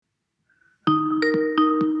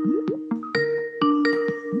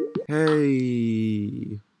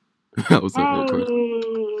Hey. That was so awkward.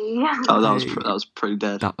 That was pretty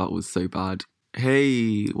dead. That was so bad.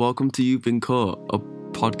 Hey, welcome to You've Been Caught, a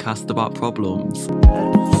podcast about problems.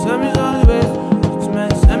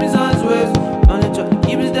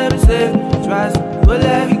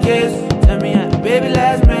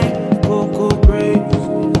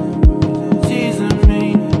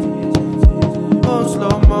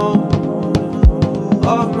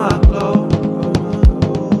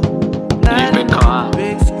 You've been caught.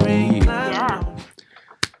 Yeah.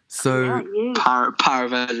 So, Power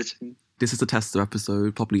of editing. this is a tester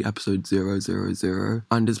episode, probably episode 000,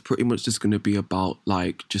 and it's pretty much just going to be about,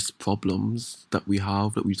 like, just problems that we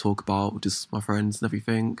have, that we talk about, just my friends and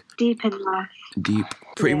everything. Deep in life. Deep.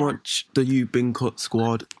 Pretty Yeah. much the You've Been Cut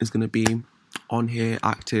squad is going to be on here,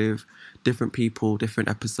 active, different people, different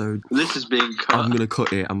episodes. This is being cut. I'm going to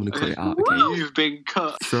cut it out, okay? You've been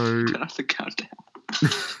cut. So, Gonna have to count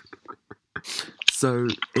down. so in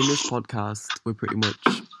this podcast, we're pretty much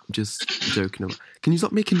just joking about. Can you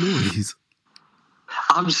stop making noise?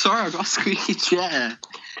 I'm sorry, I've got a squeaky chair.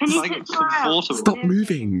 Can you Like, sit somewhere else? comfortable. Stop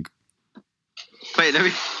moving. Wait, let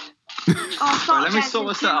me Oh, stop, let me Jack, sort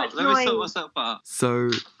there's myself too out. much Let me sort noise. myself out. So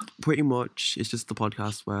pretty much, it's just the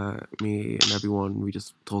podcast where me and everyone, we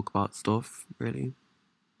just talk about stuff, really.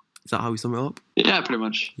 Is that how we sum it up? Yeah, pretty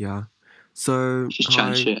much. Yeah. So, Just hi,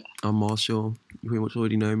 chat shit. I'm Marshall. You pretty much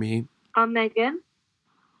already know me. I'm Megan.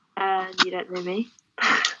 And you don't know me.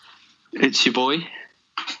 It's your boy,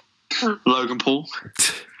 Oh. Logan Paul.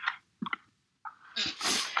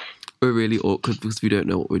 We're really awkward because we don't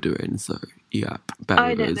know what we're doing, so yeah, bear I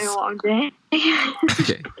with don't us. know what I'm doing.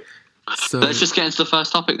 Okay. So, Let's just get into the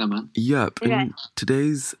first topic then, man. yep, Okay. in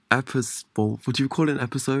today's episode, would you call it an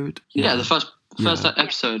episode? Yeah, the first Yeah.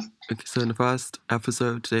 episode. Okay, so in the first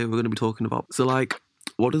episode today, we're going to be talking about, so like,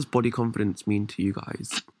 what does body confidence mean to you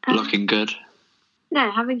guys? Looking good. No,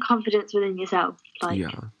 having confidence within yourself. Like, Yeah.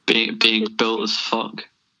 Being built as fuck.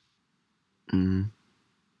 Mm.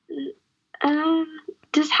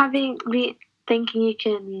 just thinking you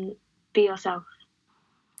can be yourself.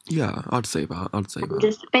 Yeah, I'd say that.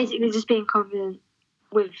 Just basically just being confident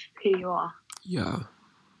with who you are. Yeah.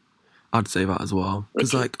 I'd say that as well.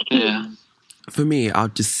 Because, Which like, Yeah. for me,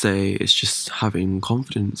 I'd just say it's just having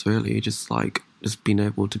confidence, really. Just being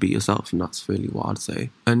able to be yourself, and that's really what I'd say.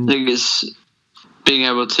 I And, think it's being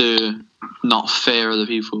able to not fear other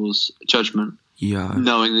people's judgment, yeah,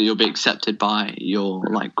 knowing that you'll be accepted by your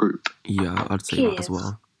like group. yeah, I'd say that as Peers.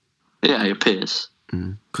 well. Yeah, your peers.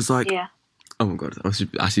 Because, like, Yeah. oh my god, I should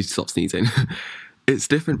actually stop sneezing. It's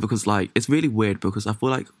different because, like, it's really weird because I feel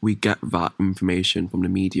like we get that information from the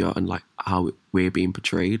media and, like, how we're being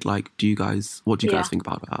portrayed. Like, what do you guys Yeah. think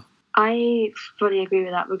about that? I fully agree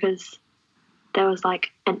with that because there was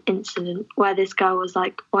like an incident where this girl was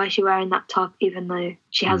like, why is she wearing that top even though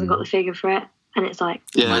she hasn't got the figure for it? And it's like,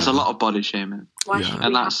 Yeah, there's a Yeah. lot of body shaming. why Yeah. should And we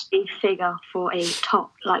have that's- the figure for a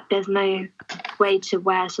top? Like, there's no way to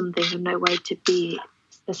wear something and no way to be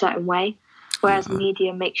a certain way. Whereas Yeah.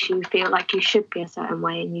 media makes you feel like you should be a certain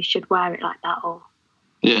way and you should wear it like that or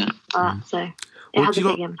Yeah. like that. So it What has do a you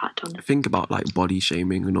big got- impact on it. Think about, like, body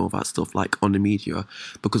shaming and all that stuff, like, on the media,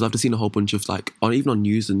 because I've just seen a whole bunch of, like, even on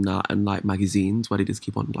news and that, and, like, magazines where they just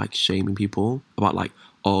keep on, like, shaming people about, like,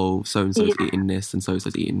 oh, so-and-so's Yeah. eating this and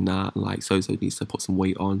so-and-so's eating that, and, like, so-and-so needs to put some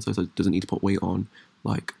weight on, so-and-so doesn't need to put weight on,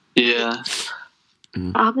 like, Yeah.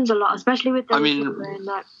 It happens a lot, especially with those I mean- people in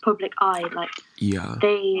like public eye. Like, yeah,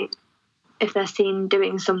 if they're seen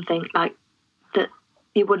doing something like that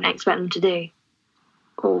you wouldn't expect them to do,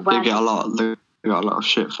 or They wear, get a lot of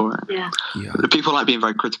shit for it. yeah, yeah, People like being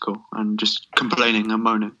very critical and just complaining and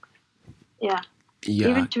moaning. yeah. yeah,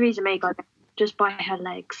 Even Theresa May got just by her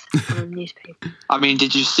legs on a newspaper. I mean,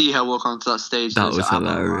 did you see her walk onto that stage? That There's was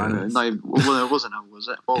ABBA, hilarious. No, well, it wasn't her, was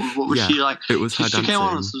it? What was Yeah, she like? it was her She came on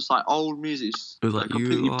and dancing. was like old music. It was like,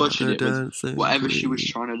 completely you are butchered the it with dancing whatever she was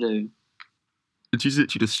queen. trying to do. And she's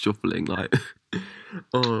literally just shuffling, like,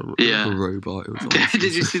 oh, Yeah. like a robot. It was awesome.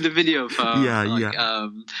 Did you see the video of her? Yeah,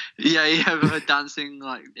 yeah. Of her dancing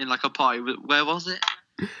like in like a party. Where was it?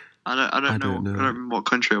 I don't know. I don't remember what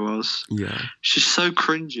country it was. Yeah, She's so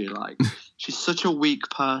cringy. Like she's such a weak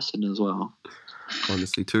person as well.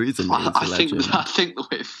 honestly, Theresa May is a I think legend.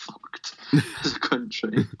 we're fucked as a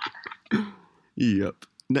country. Yep.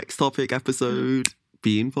 Next topic episode,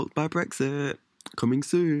 being fucked by Brexit. Coming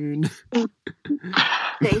soon.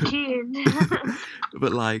 Stay tuned.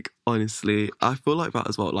 But, like, honestly, I feel like that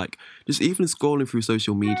as well. Like, just even scrolling through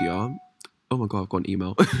social media. Oh my god, I've got an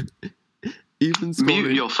email. Even scrolling.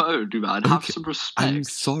 Mute your phone, man. Have Okay, some respect. I'm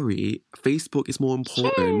sorry. Facebook is more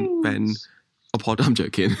important than a pod. I'm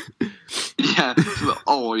joking. Yeah.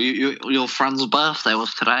 Oh, your friend's birthday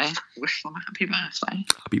was today. Wish them a happy birthday.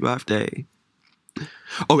 Happy birthday.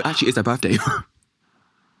 Oh, it actually is their birthday.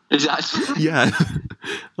 Is it actually? Yeah.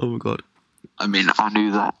 Oh my god. I mean, I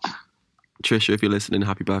knew that. Trisha, if you're listening,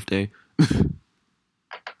 happy birthday.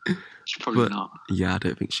 She's probably not. Yeah, I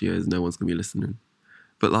don't think she is. No one's gonna be listening.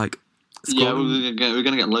 But like, yeah, we're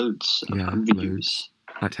gonna get loads of views. Loads.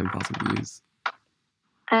 Like 10,000 views.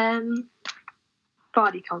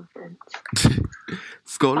 Body confidence.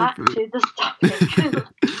 Scrolling Back through. to the topic.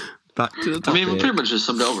 Back to the topic. I mean, we pretty much just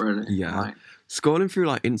summed it up already. Yeah. Like, Scrolling through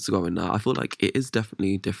like Instagram and that, I feel like it is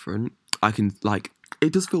definitely different. I can like,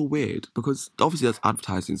 it does feel weird because obviously there's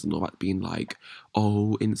advertisings and all that being like,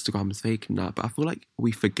 oh, Instagram is fake and that, but I feel like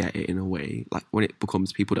we forget it in a way, like when it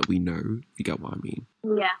becomes people that we know, if you get what I mean.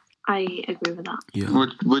 Yeah, I agree with that. Yeah.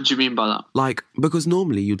 what do you mean by that? Like, because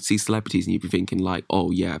normally you'd see celebrities and you'd be thinking like,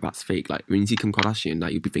 oh yeah, that's fake. Like when you see Kim Kardashian,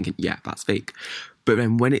 like you'd be thinking, yeah, that's fake. But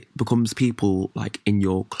then when it becomes people like in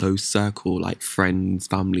your close circle, like friends,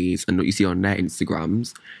 families, and what you see on their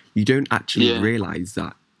Instagrams, you don't actually realise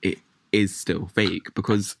that it is still fake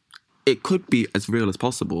because it could be as real as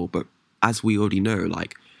possible. But as we already know,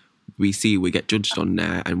 like we get judged on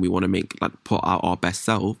there and we want to put out our best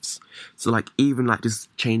selves. So like even like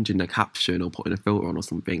just changing the caption or putting a filter on or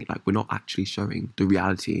something, like we're not actually showing the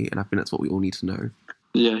reality. And I think that's what we all need to know.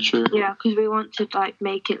 Yeah, true. Yeah, because we want to like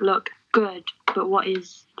make it look good, but what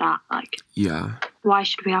is that like? Yeah. Why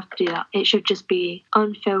should we have to do that? It should just be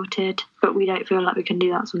unfiltered, but we don't feel like we can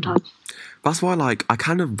do that sometimes. That's why like I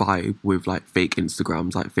kind of vibe with like fake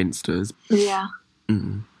Instagrams, like Finstas. Yeah.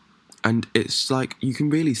 Mm. And it's like you can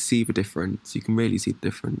really see the difference. You can really see the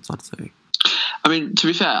difference, I'd say. I mean, to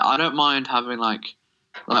be fair, I don't mind having like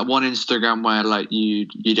one Instagram where like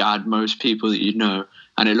you'd add most people that you know,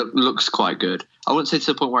 and it looks quite good. I wouldn't say to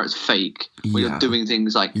the point where it's fake, where you're doing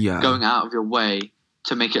things like going out of your way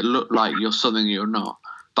to make it look like you're something you're not.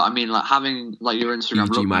 But I mean, like having like your Instagram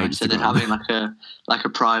look nice, and then having like a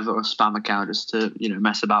private or spam account just to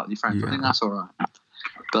mess about with your friends. I think that's all right.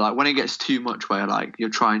 But like when it gets too much, where like you're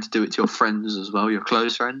trying to do it to your friends as well, your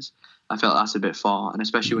close friends, I feel like that's a bit far, and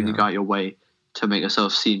especially when you go out your way to make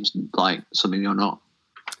yourself seem like something you're not.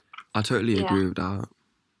 I totally agree with that.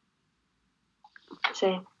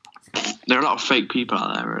 Same. There are a lot of fake people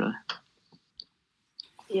out there, really.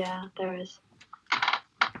 Yeah, there is.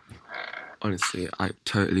 Honestly, I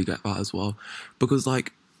totally get that as well. Because,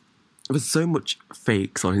 like, there's so much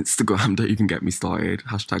fakes on Instagram, don't even get me started.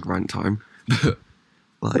 # rant time.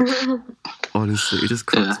 Like, honestly, it just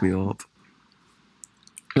cracks me up.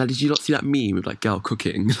 Like, did you not see that meme with, like, girl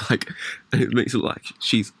cooking? Like, and it makes it look like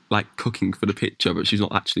she's, like, cooking for the picture, but she's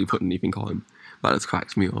not actually putting anything on. That just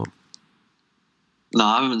cracks me up. No,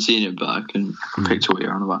 I haven't seen it, but I can picture what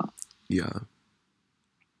you're on about. Yeah.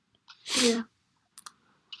 Yeah.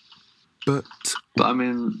 But I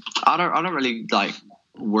mean, I don't really like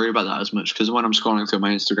worry about that as much because when I'm scrolling through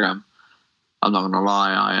my Instagram, I'm not gonna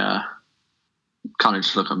lie, I kind of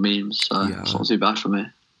just look at memes, so it's not too bad for me.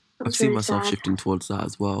 I've seen myself shifting towards that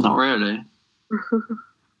as well. Not really.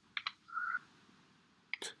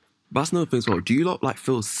 That's another thing as well. Do you lot like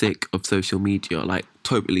feel sick of social media? Like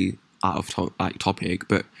totally out of topic,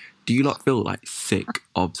 but do you lot feel like sick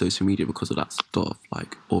of social media because of that stuff,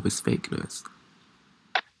 like all this fakeness?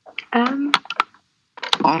 I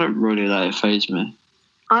don't really let it faze me.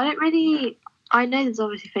 I know there's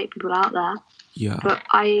obviously fake people out there. Yeah. But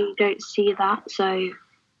I don't see that, so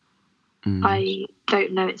I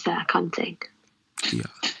don't know it's there kind of thing. Yeah.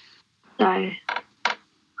 So, I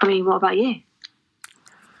mean, what about you?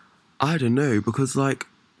 I don't know, because like,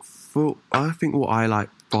 I think who I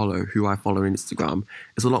follow on Instagram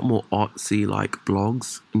is a lot more artsy, like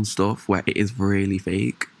blogs and stuff where it is really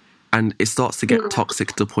fake. And it starts to get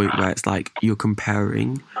toxic to the point where it's like you're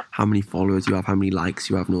comparing how many followers you have, how many likes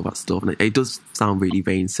you have, and all that stuff. And it does sound really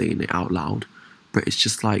vain saying it out loud, but it's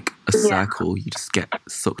just like a circle you just get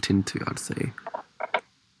sucked into, I'd say.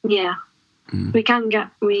 Yeah.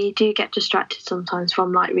 We do get distracted sometimes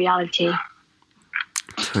from like reality.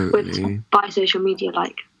 Totally. By social media,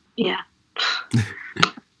 like, yeah.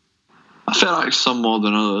 I feel like some more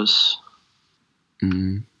than others.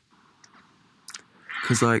 Because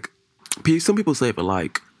like, some people say that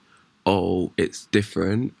like, oh, it's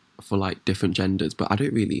different for like different genders, but I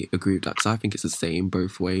don't really agree with that because I think it's the same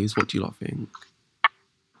both ways. What do you lot think?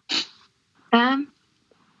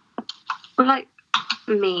 Well, like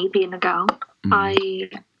me being a girl,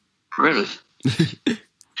 Really?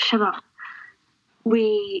 Shut up.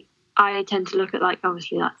 I tend to look at like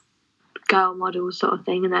obviously that girl model sort of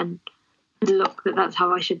thing, and then look that's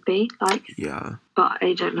how I should be, like. Yeah. But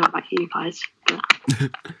I don't know about you guys.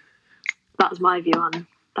 But that's my view on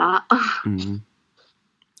that.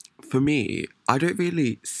 For me, I don't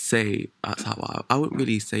really say that's how I wouldn't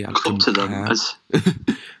really say I Up to them. compare.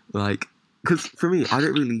 Like, because for me, I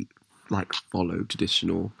don't really like follow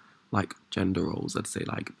traditional like gender roles. I'd say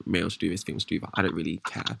like males do this, females do that. I don't really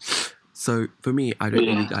care. So for me, I don't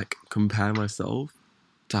really like compare myself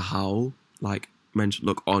to how like men should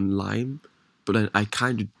look online, but then I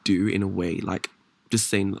kind of do in a way, like just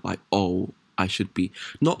saying like, oh, I should be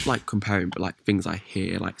not like comparing, but like things I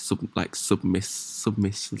hear like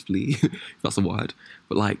submissively, if that's a word,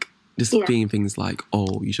 but like just being things like,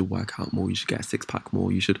 oh, you should work out more, you should get a 6-pack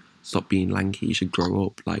more, you should stop being lanky, you should grow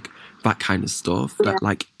up, like that kind of stuff. That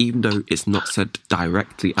like even though it's not said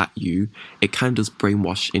directly at you, it kind of does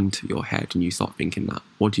brainwash into your head, and you start thinking that.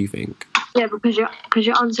 What do you think? Yeah, because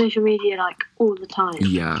you're on social media like all the time.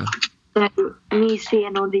 Yeah. So me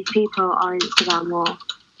seeing all these people on Instagram or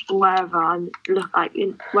wherever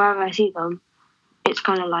wherever I see them, it's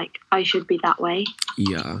kind of like I should be that way.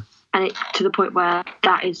 Yeah. And it to the point where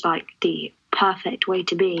that is like the perfect way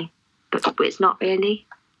to be, but it's not really.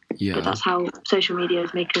 Yeah. But that's how social media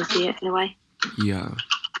is making us see it in a way. Yeah.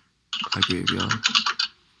 I agree with you.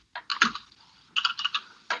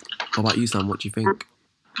 How about you, Sam? What do you think?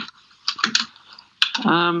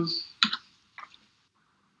 I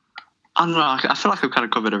don't know. I feel like I've kind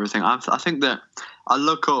of covered everything. I think that I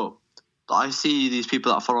look up, I see these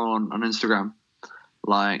people that I follow on Instagram,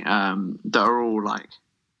 like that are all like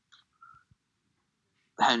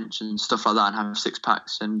hench and stuff like that, and have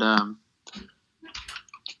 6-packs, and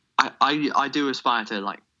I do aspire to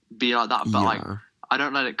like be like that, but like I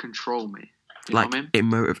don't let it control me. You know what I mean? It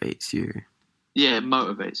motivates you. Yeah, it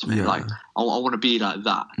motivates me. Yeah. Like I want to be like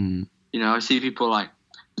that. Mm. You know, I see people like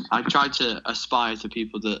I try to aspire to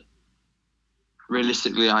people that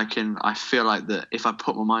realistically I feel like that if I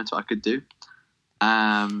put my mind to it, I could do.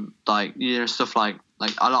 Like, you know, stuff like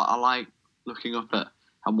I like looking up at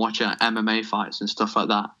and watching MMA fights and stuff like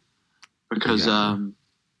that, because I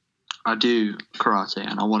do karate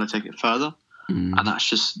and I want to take it further. And that's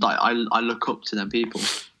just like I look up to them people.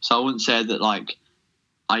 So I wouldn't say that like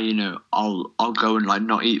I'll go and like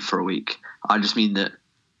not eat for a week. I just mean that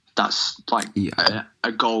that's like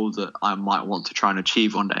a goal that I might want to try and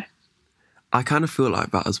achieve one day. I kind of feel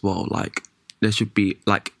like that as well. Like there should be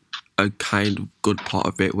like a kind of good part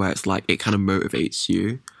of it where it's like it kind of motivates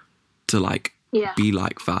you to like be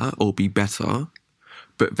like that or be better.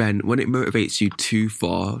 But then when it motivates you too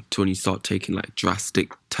far to when you start taking like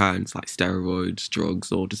drastic turns like steroids,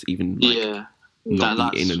 drugs, or just even like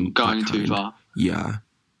not eating and going too far. Yeah.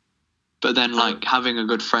 But then like having a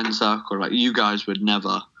good friend circle, like you guys would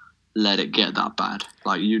never let it get that bad.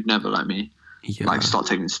 Like you'd never let me like start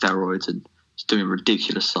taking steroids and just doing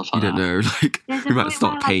ridiculous stuff like that. You don't know, like you might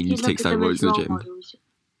start paying you to take steroids in the gym.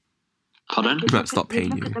 Pardon? You might start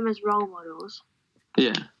paying you. Look at them as role models.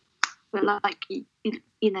 Yeah. But like you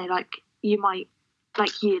know, like you might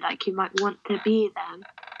want to be them,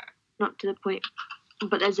 not to the point.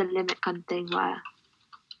 But there's a limit kind of thing where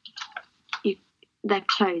their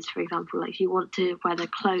clothes, for example, like if you want to wear their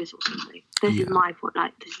clothes or something. This is my point.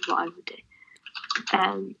 Like this is what I would do.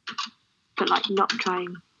 But like not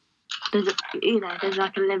trying. There's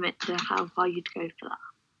like a limit to how far you'd go for that.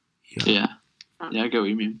 Yeah. I get what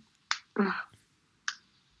you mean. But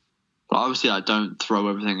obviously, I don't throw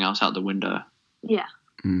everything else out the window. Yeah.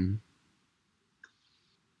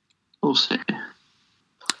 We'll see.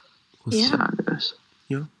 We'll see how it goes.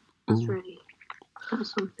 Yeah.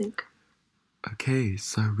 That's something. Okay,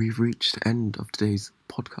 so we've reached the end of today's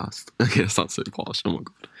podcast. Okay, that sounds so harsh. Oh my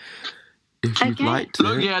god. If you'd like to...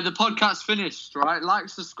 Look, the podcast's finished, right? Like,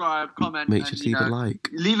 subscribe, comment. Make sure to leave a like.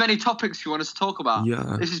 Leave any topics you want us to talk about.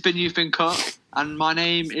 Yeah. This has been You've Been Cut, and my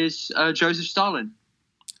name is Joseph Stalin.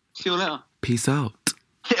 See you later. Peace out.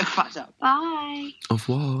 Fat out. Bye. Au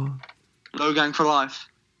revoir. Low Gang for life.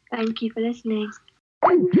 Thank you for listening.